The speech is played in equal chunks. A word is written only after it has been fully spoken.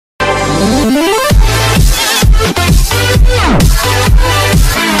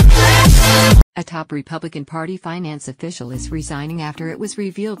A top Republican Party finance official is resigning after it was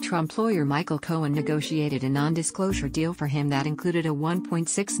revealed Trump lawyer Michael Cohen negotiated a non-disclosure deal for him that included a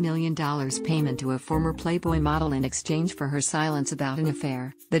 $1.6 million payment to a former Playboy model in exchange for her silence about an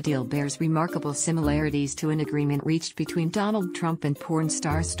affair. The deal bears remarkable similarities to an agreement reached between Donald Trump and porn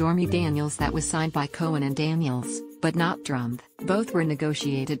star Stormy Daniels that was signed by Cohen and Daniels, but not Trump. Both were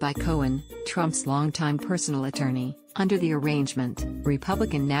negotiated by Cohen, Trump's longtime personal attorney. Under the arrangement,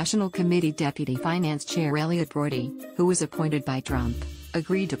 Republican National Committee Deputy Finance Chair Elliot Brody, who was appointed by Trump,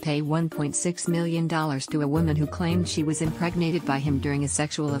 agreed to pay $1.6 million to a woman who claimed she was impregnated by him during a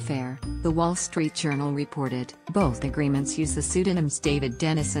sexual affair, The Wall Street Journal reported. Both agreements use the pseudonyms David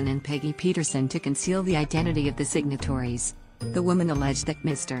Dennison and Peggy Peterson to conceal the identity of the signatories. The woman alleged that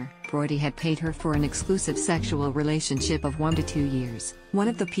Mr. Brody had paid her for an exclusive sexual relationship of 1 to 2 years. One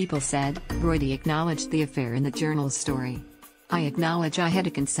of the people said, Brody acknowledged the affair in the Journal's story. "I acknowledge I had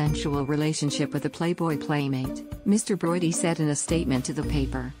a consensual relationship with a Playboy playmate," Mr. Brody said in a statement to the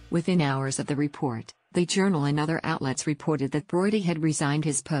paper. Within hours of the report, the Journal and other outlets reported that Brody had resigned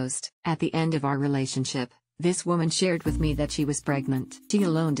his post. "At the end of our relationship, this woman shared with me that she was pregnant. She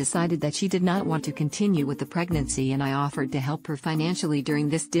alone decided that she did not want to continue with the pregnancy, and I offered to help her financially during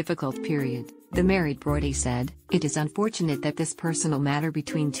this difficult period," the married Brody said. "It is unfortunate that this personal matter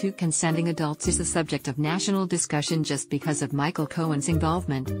between two consenting adults is a subject of national discussion just because of Michael Cohen's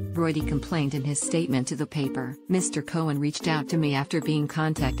involvement," Brody complained in his statement to the paper. "Mr. Cohen reached out to me after being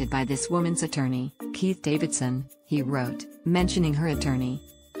contacted by this woman's attorney, Keith Davidson," he wrote, mentioning her attorney.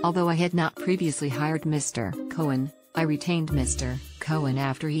 "Although I had not previously hired Mr. Cohen, I retained Mr. Cohen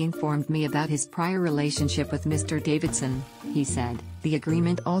after he informed me about his prior relationship with Mr. Davidson," he said. The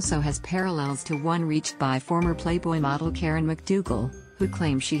agreement also has parallels to one reached by former Playboy model Karen McDougal, who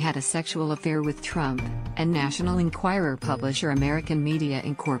claimed she had a sexual affair with Trump, and National Enquirer publisher American Media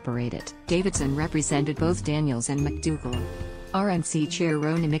Incorporated. Davidson represented both Daniels and McDougal. RNC Chair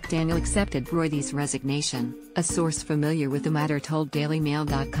Ronna McDaniel accepted Brody's resignation, a source familiar with the matter told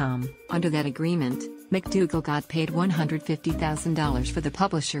DailyMail.com. Under that agreement, McDougal got paid $150,000 for the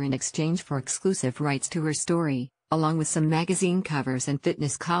publisher in exchange for exclusive rights to her story, along with some magazine covers and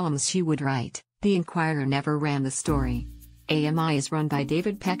fitness columns she would write. The Enquirer never ran the story. AMI is run by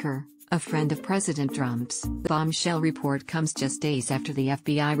David Pecker, a friend of President Trump's. The bombshell report comes just days after the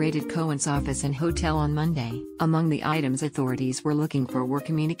FBI raided Cohen's office and hotel on Monday. Among the items authorities were looking for were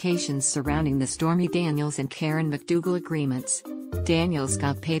communications surrounding the Stormy Daniels and Karen McDougal agreements. Daniels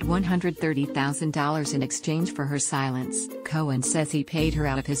got paid $130,000 in exchange for her silence. Cohen says he paid her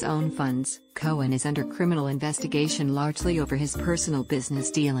out of his own funds. Cohen is under criminal investigation largely over his personal business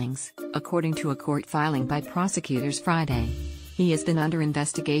dealings, according to a court filing by prosecutors Friday. He has been under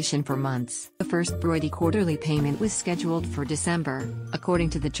investigation for months. The first Brody quarterly payment was scheduled for December,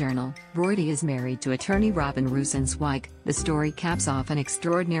 according to the Journal. Brody is married to attorney Robin Rosenzweig. The story caps off an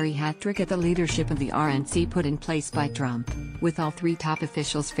extraordinary hat-trick at the leadership of the RNC put in place by Trump, with all three top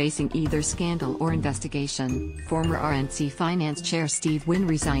officials facing either scandal or investigation. Former RNC Finance Chair Steve Wynn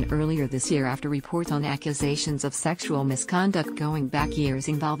resigned earlier this year after reports on accusations of sexual misconduct going back years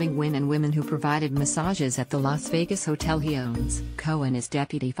involving Wynn and women who provided massages at the Las Vegas hotel he owns. Cohen is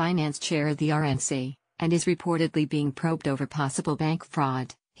Deputy Finance Chair of the RNC, and is reportedly being probed over possible bank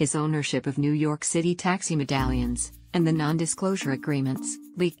fraud, his ownership of New York City taxi medallions, and the non-disclosure agreements.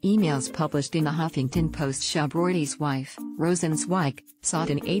 Leaked emails published in the Huffington Post show Brody's wife, Rosenzweig, sought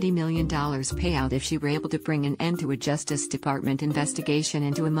an $80 million payout if she were able to bring an end to a Justice Department investigation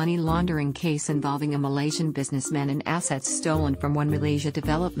into a money laundering case involving a Malaysian businessman and assets stolen from one Malaysia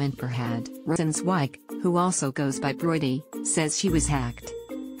development Berhad. Rosenzweig, who also goes by Brody, says she was hacked.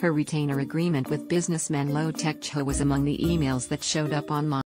 Her retainer agreement with businessman Lo Tek Chow was among the emails that showed up online.